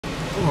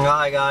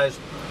Hi guys.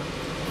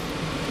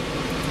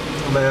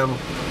 Man,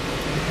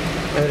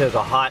 it is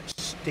a hot,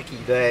 sticky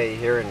day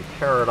here in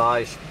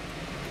Paradise,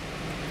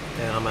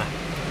 and I'm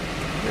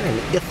here in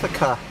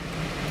Ithaca,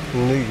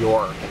 New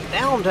York.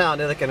 Downtown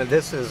Ithaca, and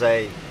this is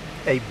a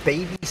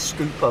baby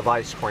scoop of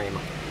ice cream.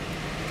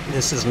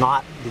 This is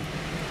not the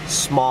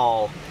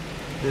small.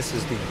 This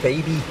is the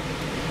baby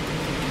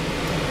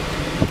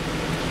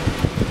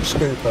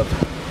scoop of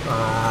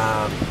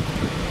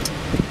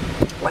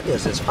what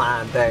is this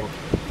fine thing?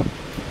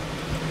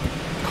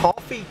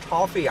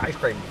 Toffee ice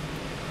cream.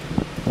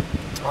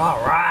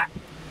 Alright.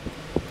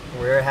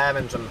 We're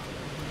having some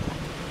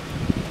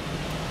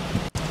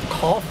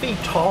toffee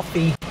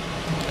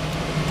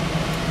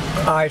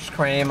ice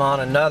cream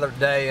on another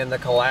day in the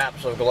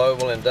collapse of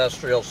global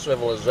industrial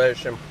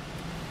civilization.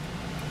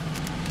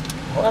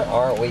 What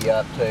are we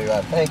up to?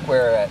 I think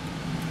we're at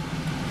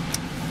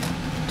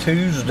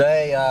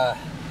Tuesday,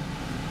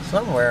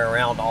 somewhere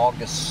around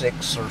August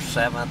 6th or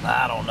 7th,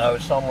 I don't know,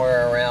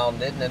 somewhere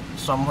around, isn't it?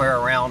 Somewhere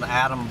around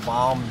Atom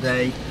Bomb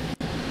Day.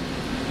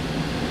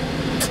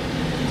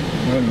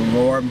 Good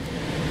Lord.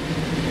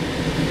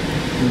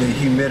 The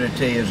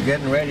humidity is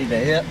getting ready to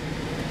hit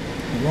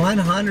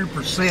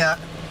 100%.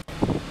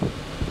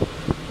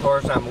 Of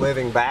course, I'm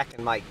living back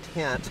in my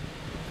tent.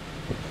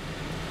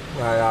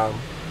 I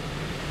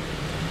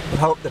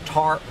hope the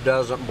tarp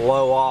doesn't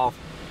blow off.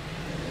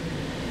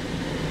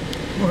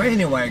 Well,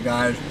 anyway,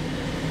 guys,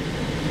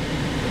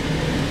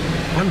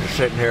 I'm just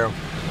sitting here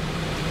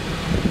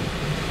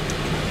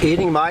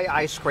eating my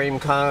ice cream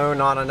cone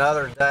on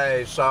another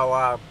day. So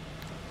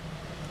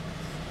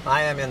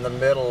I am in the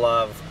middle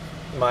of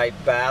my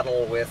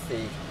battle with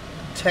the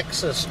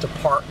Texas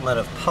Department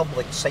of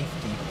Public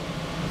Safety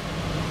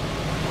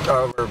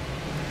over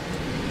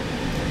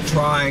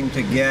trying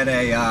to get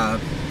a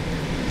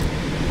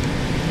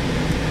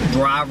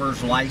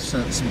driver's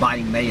license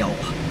by mail.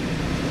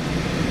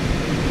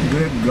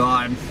 Good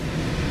God.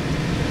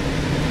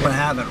 I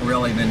haven't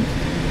really been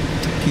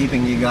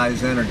keeping you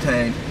guys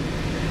entertained.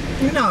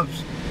 You know,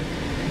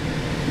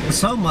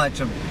 so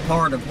much of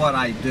part of what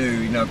I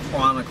do, you know,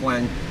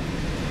 chronicling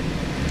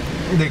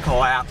the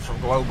collapse of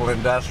global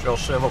industrial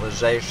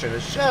civilization,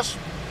 is just,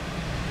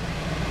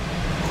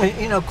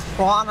 you know,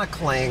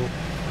 chronicling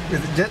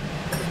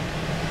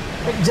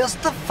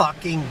just the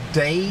fucking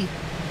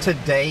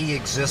day-to-day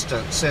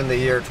existence in the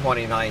year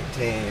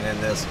 2019 and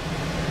this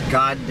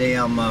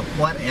goddamn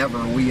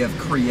whatever we have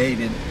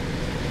created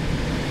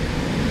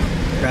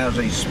as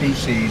a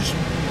species.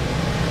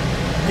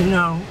 You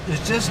know,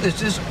 it's just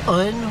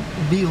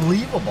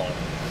unbelievable.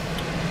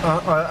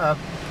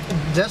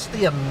 Just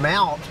the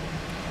amount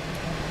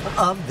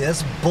of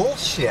this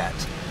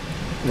bullshit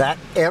that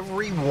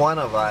every one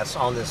of us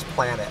on this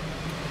planet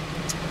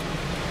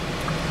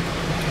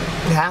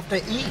have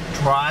to eat,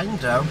 trying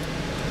to,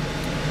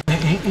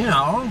 you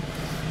know,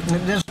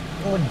 just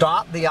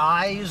dot the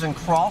I's and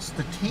cross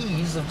the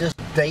T's of just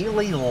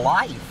daily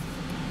life.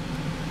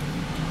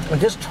 We're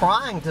just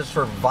trying to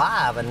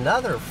survive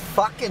another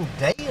fucking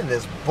day in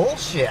this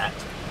bullshit.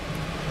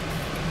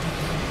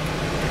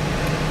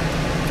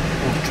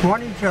 It's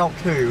 20 till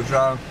 2,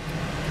 so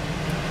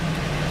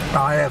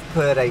I have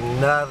put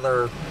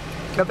another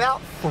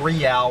about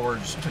 3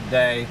 hours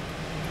today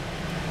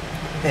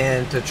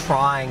into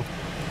trying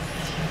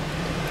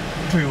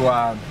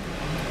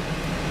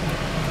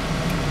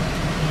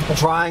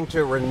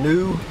to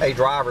renew a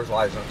driver's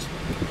license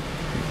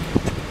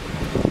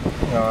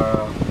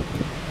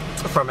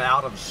from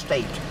out of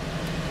state.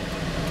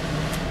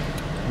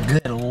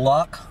 Good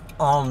luck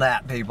on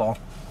that, people.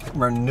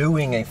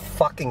 Renewing a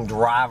fucking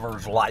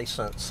driver's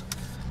license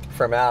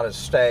from out of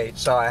state.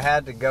 So I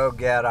had to go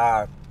get,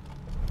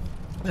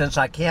 since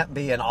I can't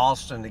be in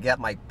Austin to get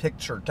my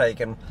picture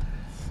taken,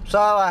 so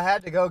I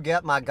had to go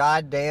get my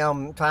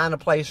goddamn, find a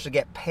place to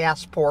get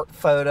passport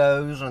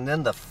photos, and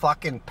then the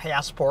fucking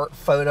passport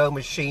photo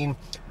machine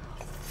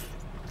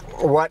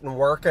wasn't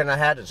working. I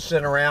had to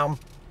sit around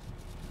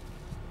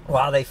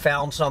while they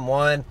found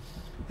someone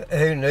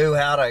who knew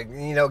how to,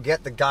 you know,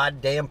 get the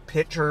goddamn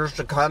pictures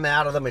to come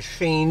out of the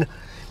machine.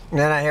 And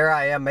then here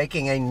I am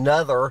making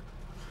another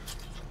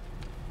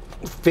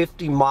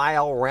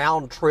 50-mile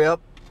round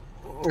trip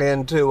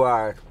into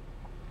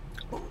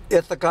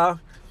Ithaca.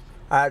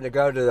 I had to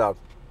go to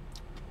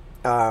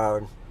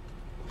the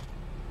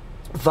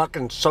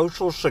fucking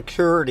Social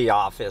Security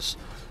office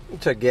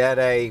to get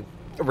a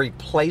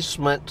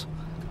replacement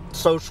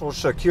Social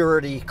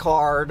Security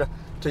card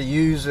to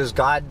use as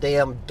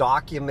goddamn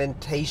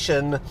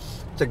documentation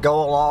to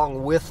go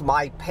along with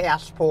my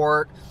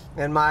passport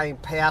and my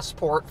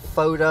passport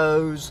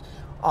photos,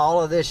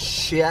 all of this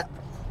shit.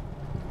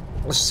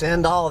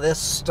 Send all this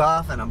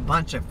stuff and a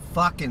bunch of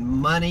fucking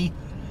money.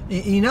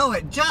 You know,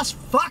 it just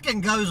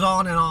fucking goes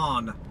on and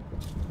on.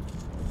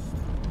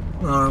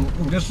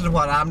 This is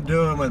what I'm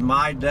doing with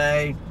my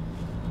day.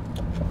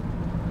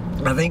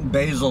 I think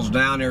Basil's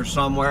down here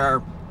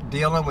somewhere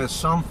dealing with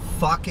some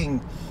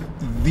fucking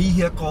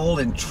vehicle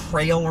and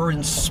trailer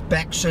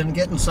inspection,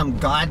 getting some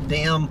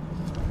goddamn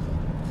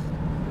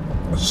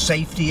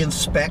safety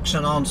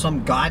inspection on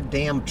some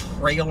goddamn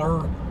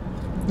trailer,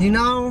 you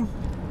know?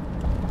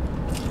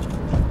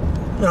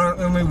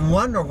 And we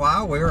wonder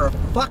why we're a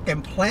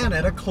fucking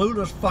planet of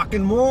clueless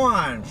fucking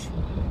morons.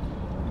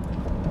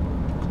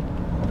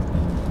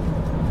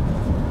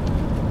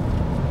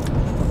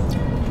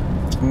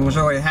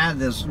 So we had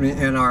this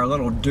in our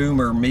little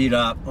doomer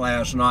meetup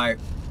last night.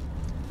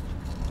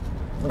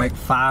 Like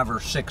 5 or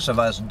 6 of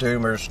us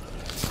doomers.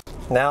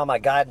 Now my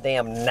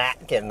goddamn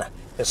napkin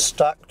is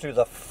stuck to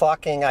the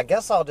fucking, I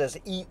guess I'll just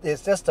eat,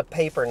 it's just a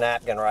paper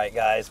napkin, right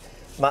guys?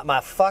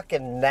 My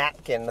fucking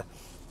napkin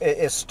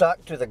is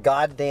stuck to the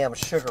goddamn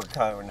sugar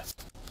cone.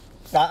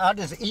 I'll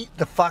just eat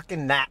the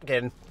fucking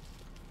napkin.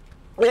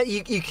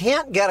 You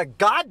can't get a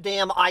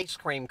goddamn ice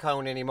cream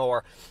cone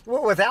anymore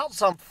without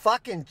some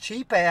fucking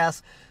cheap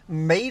ass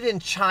made in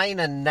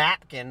China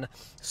napkin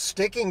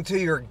sticking to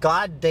your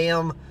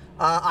goddamn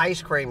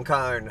ice cream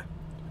cone.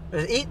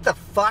 Just eat the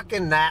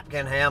fucking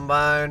napkin,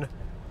 Hambone.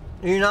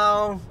 You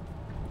know?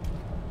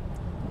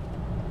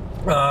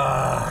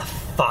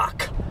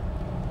 Fuck.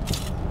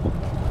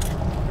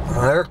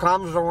 There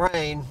comes the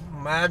rain.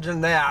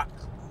 Imagine that.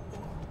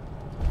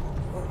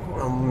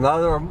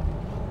 Another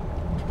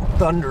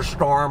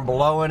thunderstorm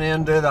blowing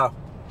into the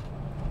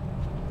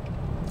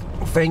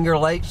Finger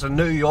Lakes of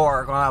New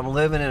York while I'm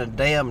living in a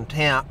damn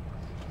tent.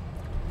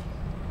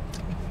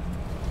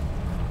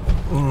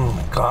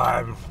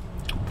 God.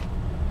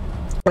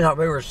 You know,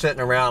 we were sitting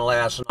around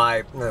last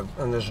night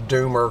in this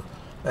doomer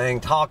thing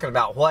talking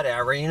about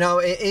whatever. You know,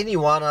 any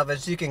one of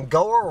us, you can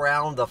go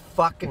around the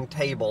fucking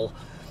table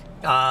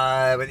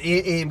with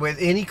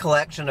any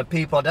collection of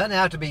people. It doesn't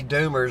have to be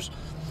doomers.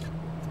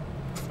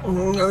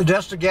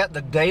 Just to get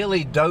the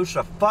daily dose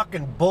of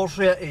fucking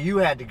bullshit you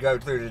had to go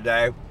through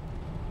today.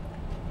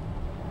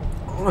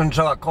 And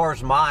so, of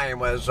course, mine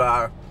was,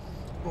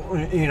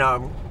 you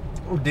know,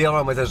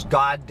 dealing with this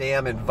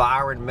goddamn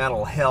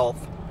environmental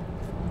health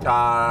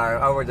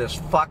over this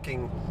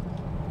fucking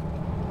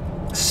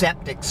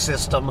septic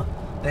system.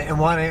 And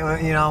one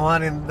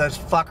of those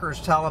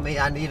fuckers telling me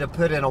I need to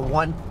put in a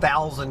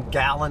 1,000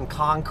 gallon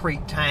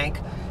concrete tank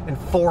and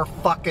 4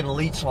 fucking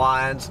leach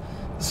lines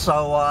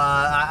so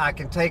I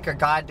can take a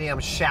goddamn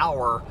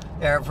shower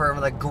from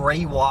the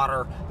gray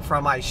water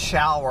from my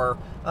shower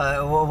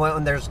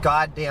when there's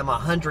goddamn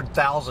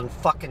 100,000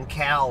 fucking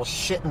cows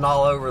shitting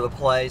all over the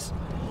place.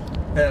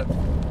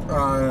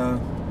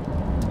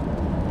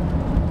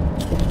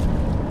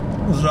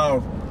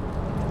 So,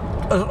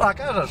 like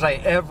as I say,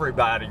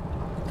 everybody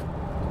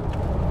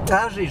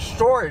has these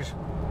stories.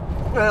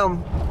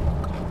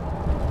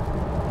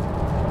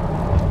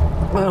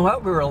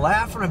 What we were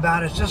laughing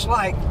about is just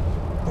like,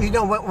 you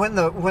know, when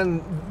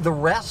the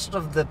rest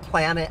of the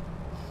planet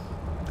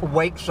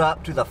wakes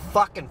up to the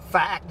fucking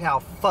fact how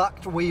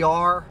fucked we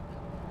are.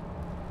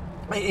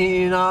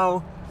 You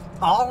know,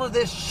 all of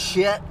this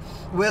shit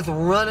with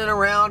running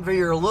around for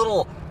your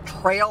little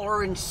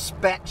trailer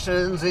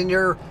inspections and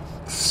your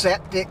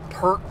septic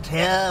perk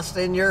test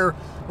and your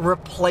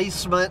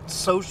replacement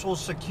social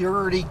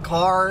security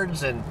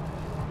cards, and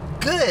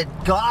good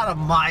God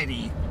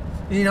almighty,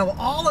 you know,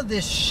 all of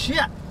this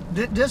shit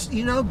just,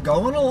 you know,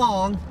 going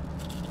along,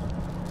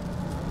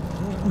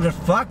 just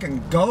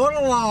fucking going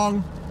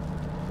along,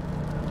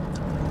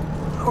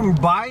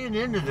 buying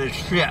into this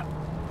shit,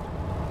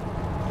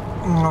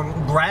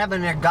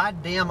 grabbing a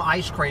goddamn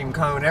ice cream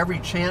cone every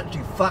chance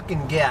you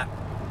fucking get,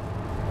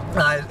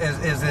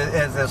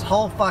 as this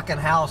whole fucking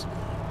house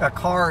of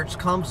cards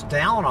comes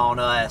down on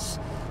us.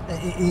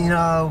 You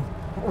know,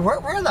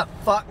 where the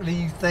fuck do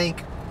you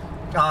think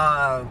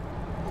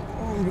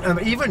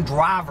even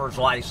driver's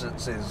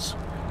licenses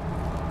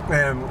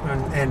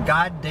and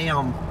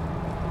goddamn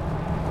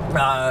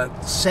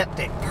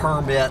septic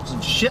permits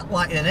and shit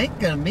like it ain't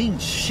gonna mean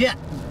shit.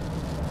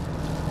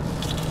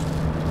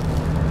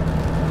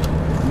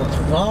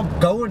 It's all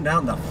going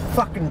down the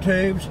fucking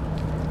tubes.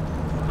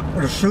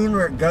 The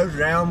sooner it goes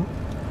down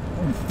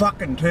the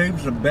fucking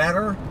tubes, the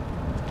better.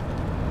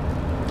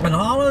 And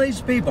all of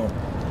these people,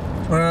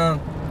 I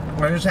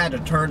just had to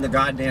turn the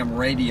goddamn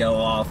radio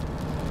off.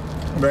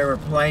 They were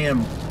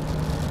playing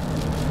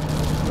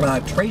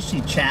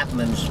Tracy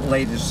Chapman's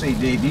latest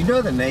CD. Do you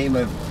know the name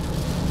of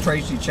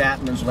Tracy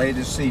Chapman's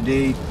latest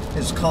CD?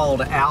 It's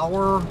called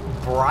Our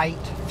Bright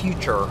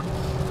Future.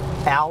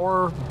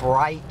 Our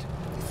Bright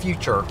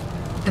Future.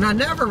 And I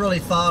never really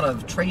thought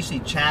of Tracy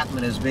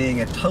Chapman as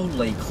being a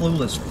totally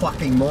clueless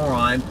fucking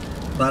moron,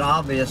 but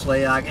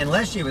obviously,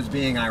 unless she was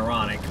being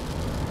ironic.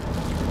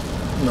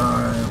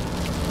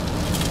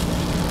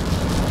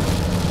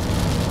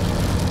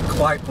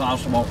 Quite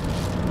possible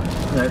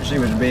that she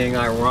was being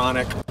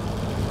ironic.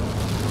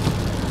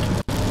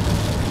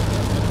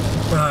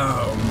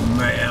 Oh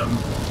man.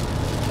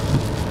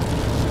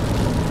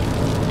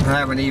 I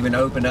haven't even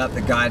opened up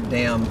the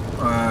goddamn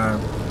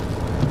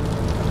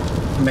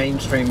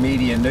mainstream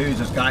media news.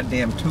 It's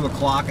goddamn 2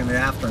 o'clock in the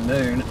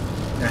afternoon.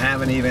 I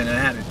haven't even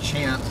had a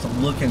chance to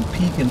look and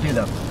peek into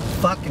the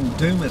fucking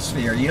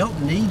doomosphere. You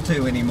don't need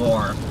to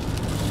anymore.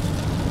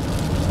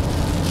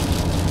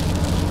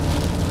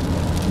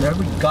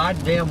 Every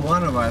goddamn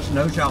one of us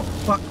knows how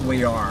fucked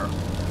we are.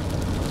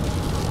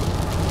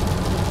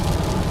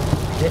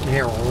 Sitting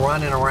here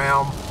running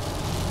around,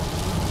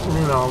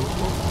 you know,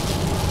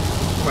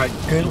 like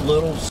good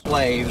little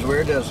slaves.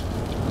 We're just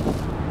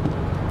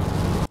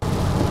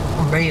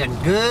being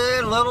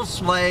good little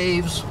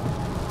slaves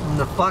from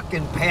the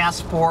fucking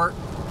passport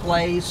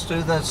place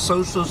to the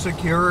Social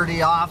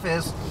Security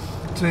office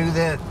to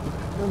the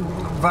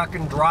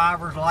fucking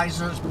driver's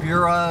license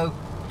bureau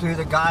to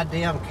the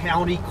goddamn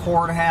county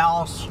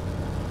courthouse.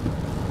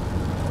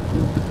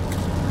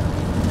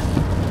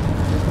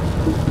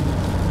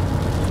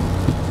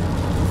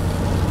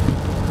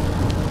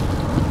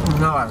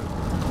 No, I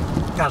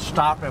got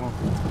stopped and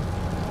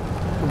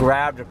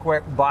grabbed a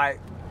quick bite.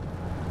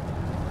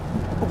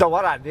 So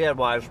what I did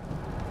was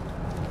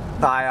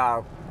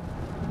I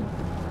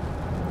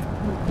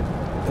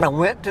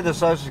went to the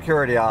Social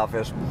Security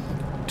office,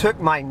 took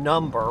my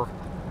number,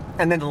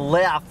 and then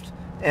left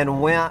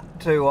and went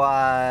to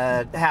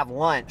have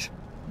lunch.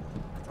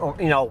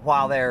 You know,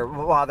 while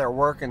they're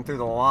working through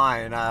the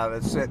line, I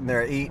was sitting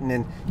there eating,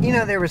 and you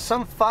know, there was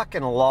some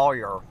fucking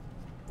lawyer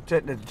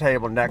sitting at the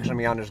table next to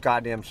me on his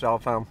goddamn cell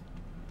phone.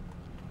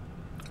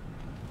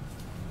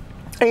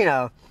 You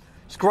know,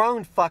 this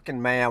grown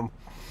fucking man.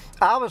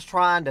 I was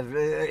trying to,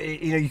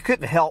 you know, you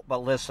couldn't help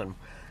but listen.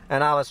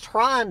 And I was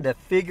trying to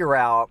figure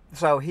out,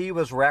 so he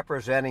was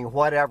representing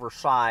whatever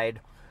side,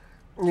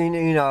 you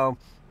know,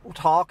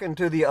 talking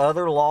to the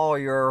other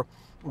lawyer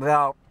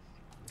about,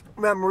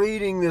 I'm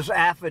reading this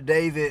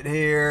affidavit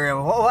here,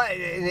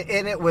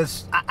 and it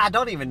was, I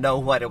don't even know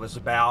what it was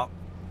about.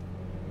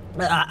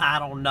 I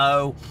don't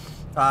know.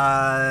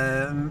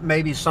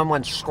 Maybe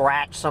someone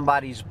scratched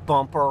somebody's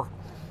bumper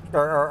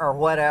or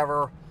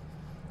whatever.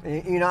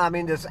 You know, I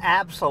mean, this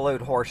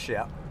absolute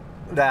horseshit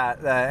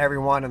that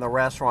everyone in the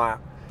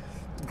restaurant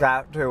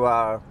got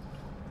to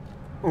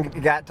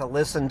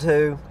listen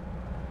to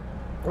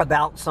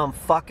about some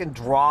fucking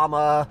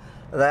drama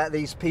that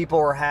these people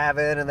were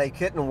having, and they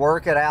couldn't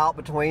work it out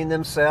between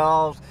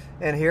themselves.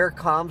 And here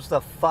comes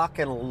the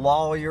fucking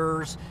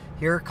lawyers.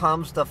 Here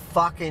comes the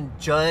fucking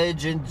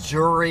judge and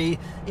jury,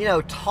 you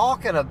know,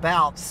 talking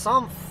about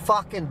some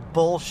fucking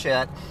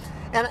bullshit.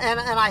 And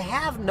I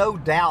have no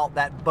doubt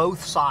that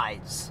both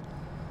sides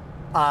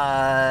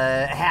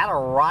had a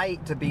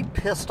right to be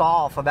pissed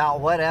off about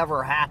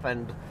whatever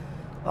happened.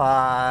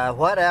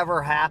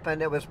 Whatever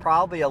happened, it was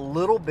probably a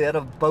little bit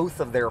of both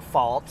of their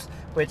faults,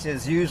 which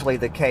is usually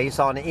the case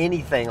on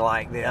anything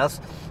like this,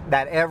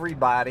 that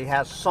everybody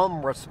has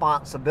some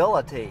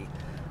responsibility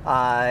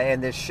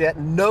in this shit.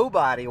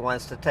 Nobody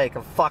wants to take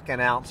a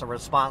fucking ounce of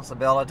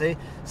responsibility.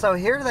 So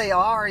here they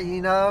are,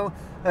 you know,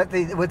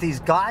 with these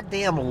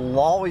goddamn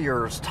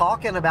lawyers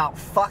talking about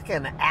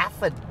fucking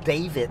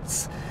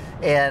affidavits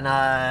and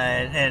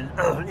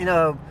you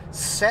know,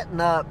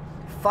 setting up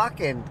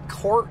fucking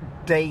court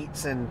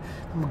dates and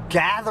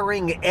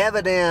gathering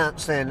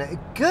evidence, and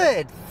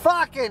good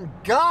fucking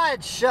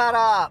God, shut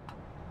up.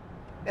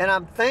 And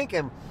I'm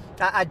thinking,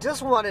 I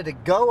just wanted to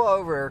go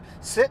over,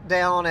 sit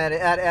down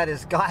at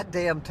his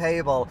goddamn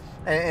table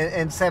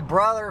and say,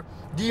 brother,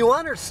 do you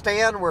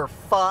understand we're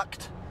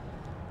fucked?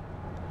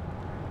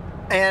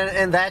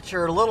 And that's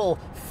your little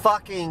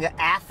fucking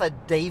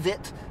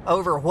affidavit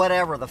over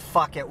whatever the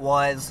fuck it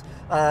was.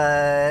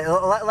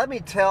 Let me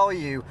tell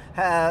you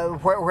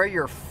where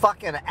your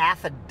fucking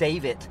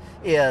affidavit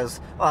is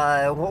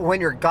when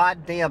your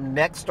goddamn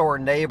next door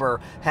neighbor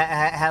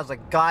has a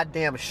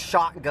goddamn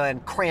shotgun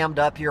crammed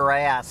up your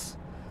ass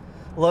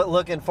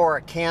looking for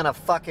a can of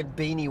fucking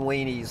beanie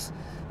weenies,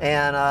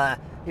 and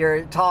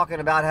you're talking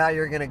about how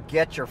you're gonna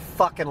get your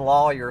fucking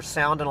lawyer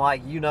sounding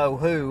like you know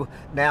who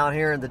down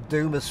here in the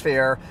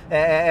doomosphere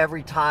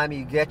every time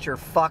you get your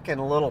fucking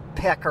little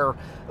pecker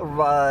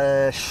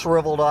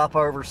shriveled up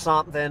over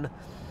something.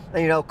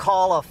 You know,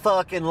 call a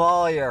fucking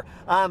lawyer.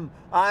 I'm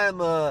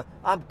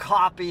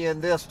copying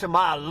this to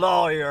my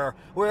lawyer.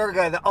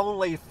 The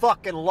only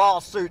fucking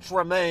lawsuits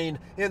remain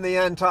in the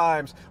end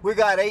times. We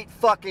got 8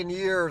 fucking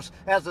years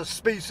as a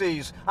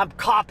species. I'm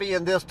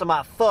copying this to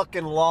my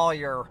fucking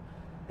lawyer.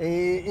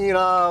 You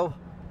know,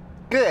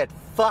 good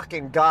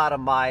fucking God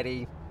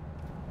Almighty.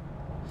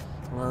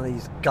 One of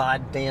these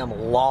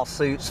goddamn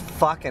lawsuits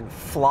fucking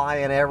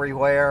flying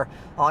everywhere.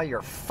 All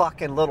your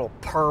fucking little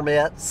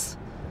permits,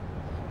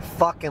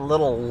 fucking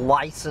little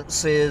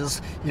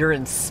licenses, your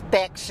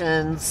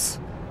inspections.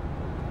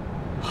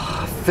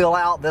 Fill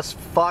out this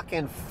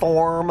fucking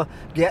form,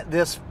 get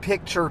this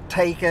picture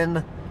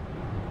taken,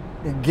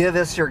 and give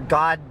us your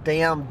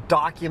goddamn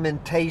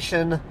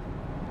documentation.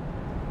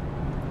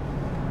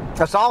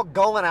 It's all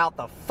going out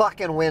the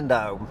fucking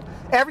window.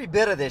 Every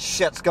bit of this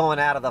shit's going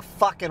out of the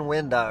fucking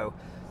window.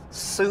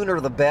 Sooner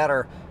the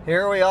better.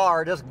 Here we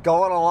are, just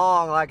going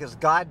along like it's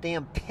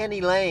goddamn Penny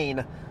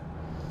Lane.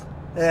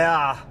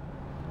 Yeah,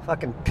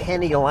 fucking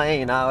Penny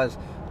Lane. I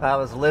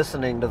was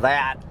listening to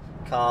that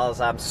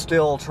because I'm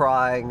still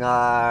trying.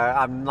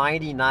 I'm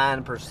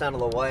 99%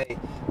 of the way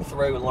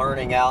through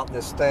learning out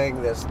this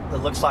thing. It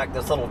looks like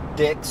this little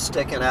dick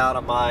sticking out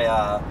of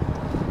my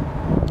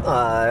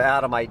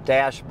out of my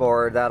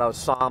dashboard that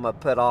Osama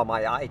put on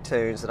my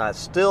iTunes, and I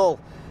still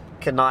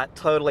cannot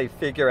totally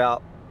figure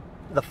out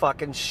the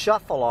fucking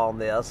shuffle on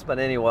this. But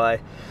anyway,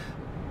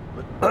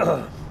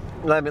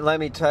 let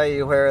me tell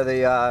you where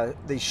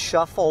the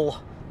shuffle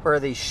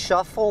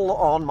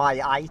on my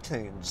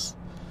iTunes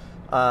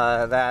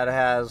that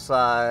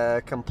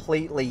has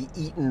completely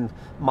eaten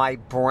my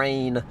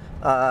brain.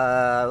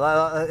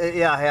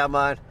 Yeah, I have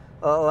mine.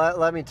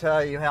 Let me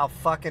tell you how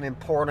fucking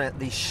important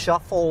the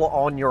shuffle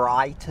on your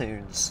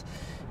iTunes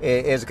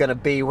is going to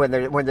be when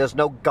there's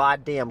no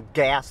goddamn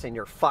gas in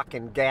your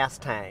fucking gas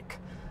tank.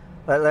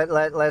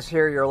 Let's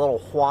hear your little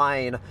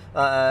whine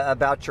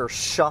about your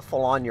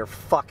shuffle on your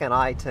fucking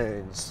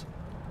iTunes.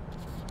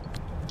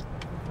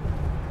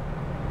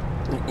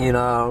 You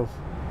know,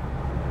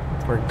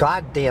 we're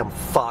goddamn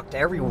fucked,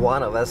 every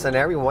one of us,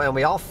 and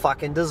we all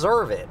fucking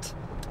deserve it.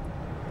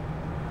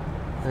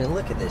 I mean,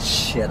 look at this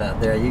shit up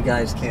there. You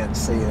guys can't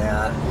see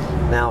that.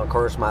 Now, of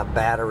course, my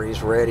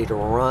battery's ready to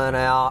run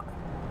out.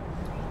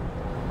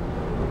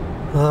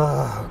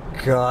 Oh,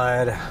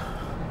 God. I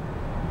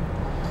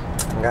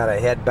gotta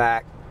head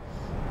back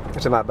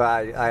to my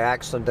bag. I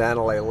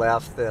accidentally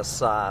left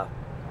this,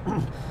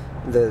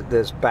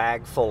 this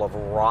bag full of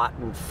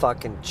rotten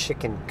fucking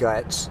chicken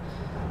guts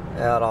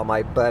out on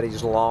my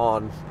buddy's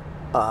lawn.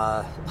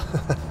 Oh,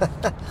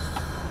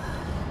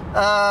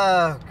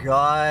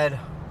 God.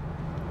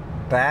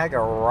 Bag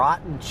of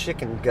rotten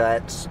chicken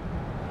guts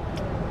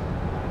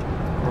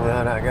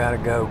that I gotta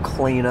go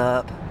clean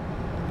up.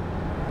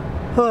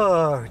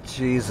 Oh,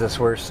 Jesus,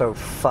 we're so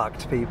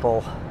fucked,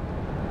 people.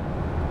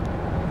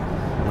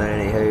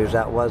 Anywho,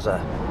 that was a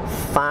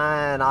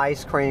fine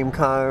ice cream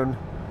cone,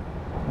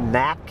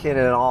 napkin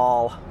and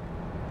all.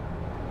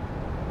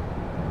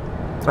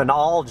 And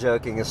all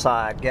joking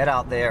aside, get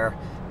out there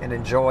and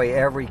enjoy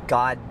every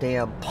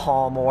goddamn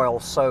palm oil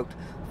soaked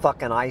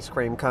fucking ice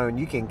cream cone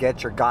you can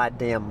get your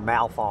goddamn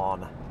mouth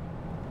on.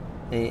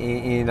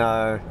 You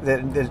know,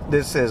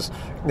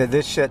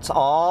 this shit's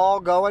all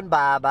going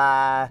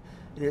bye-bye.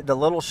 The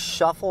little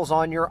shuffles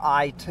on your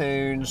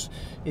iTunes,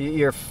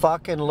 your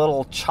fucking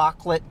little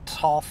chocolate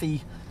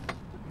toffee,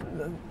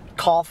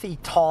 coffee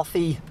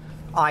toffee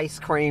ice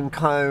cream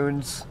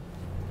cones.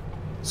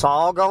 It's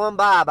all going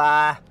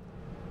bye-bye.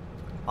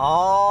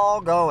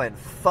 All going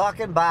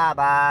fucking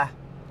bye-bye.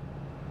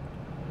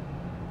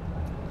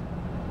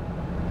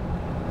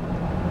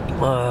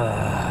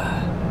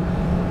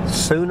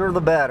 Sooner the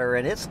better,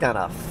 and it's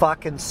gonna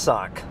fucking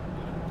suck.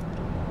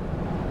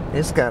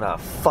 It's gonna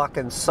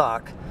fucking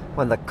suck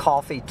when the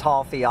coffee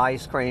toffee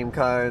ice cream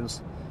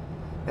cones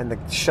and the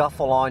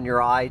shuffle on your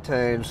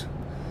iTunes,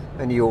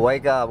 and you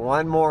wake up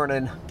one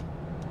morning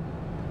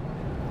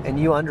and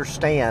you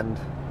understand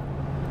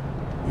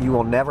you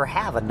will never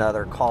have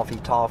another coffee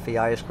toffee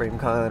ice cream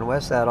cone.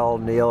 What's that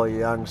old Neil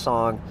Young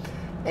song?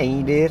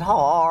 Ain't it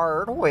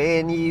hard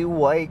when you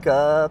wake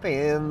up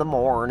in the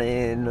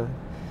morning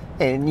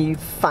and you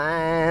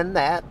find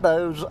that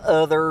those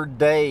other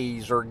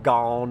days are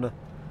gone?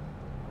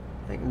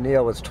 I think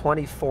Neil was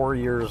 24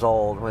 years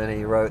old when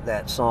he wrote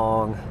that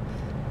song.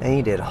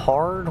 Ain't it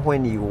hard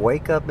when you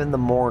wake up in the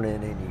morning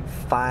and you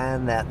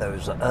find that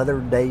those other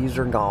days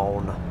are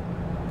gone?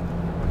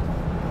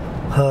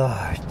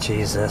 Oh,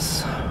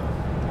 Jesus.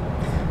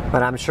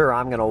 But I'm sure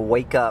I'm going to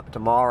wake up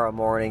tomorrow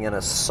morning in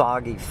a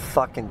soggy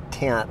fucking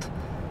tent.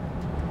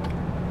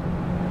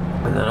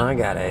 And then I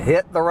got to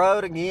hit the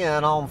road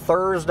again on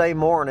Thursday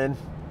morning.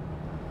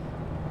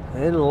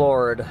 And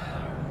Lord,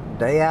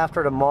 day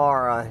after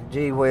tomorrow,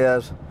 gee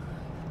whiz,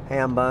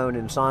 Hambone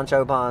and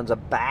Sancho Panza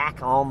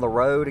back on the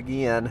road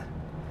again.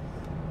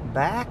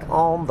 Back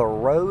on the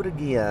road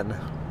again.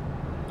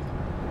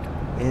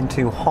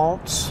 Into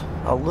haunts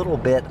a little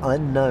bit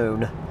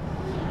unknown.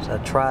 So I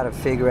try to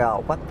figure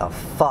out what the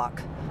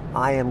fuck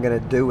I am going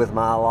to do with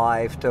my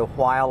life to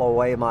while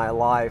away my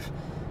life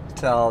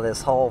till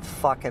this whole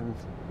fucking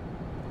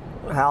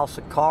house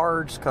of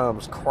cards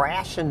comes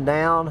crashing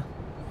down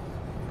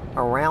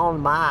around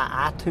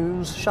my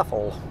iTunes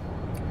shuffle.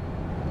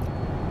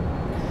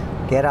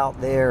 Get out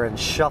there and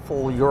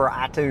shuffle your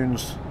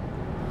iTunes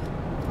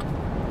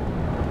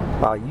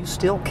while you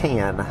still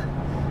can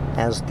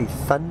as the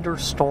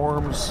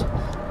thunderstorms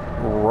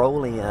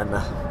roll in.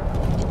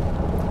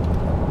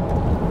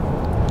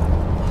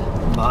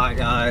 Bye,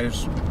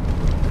 guys.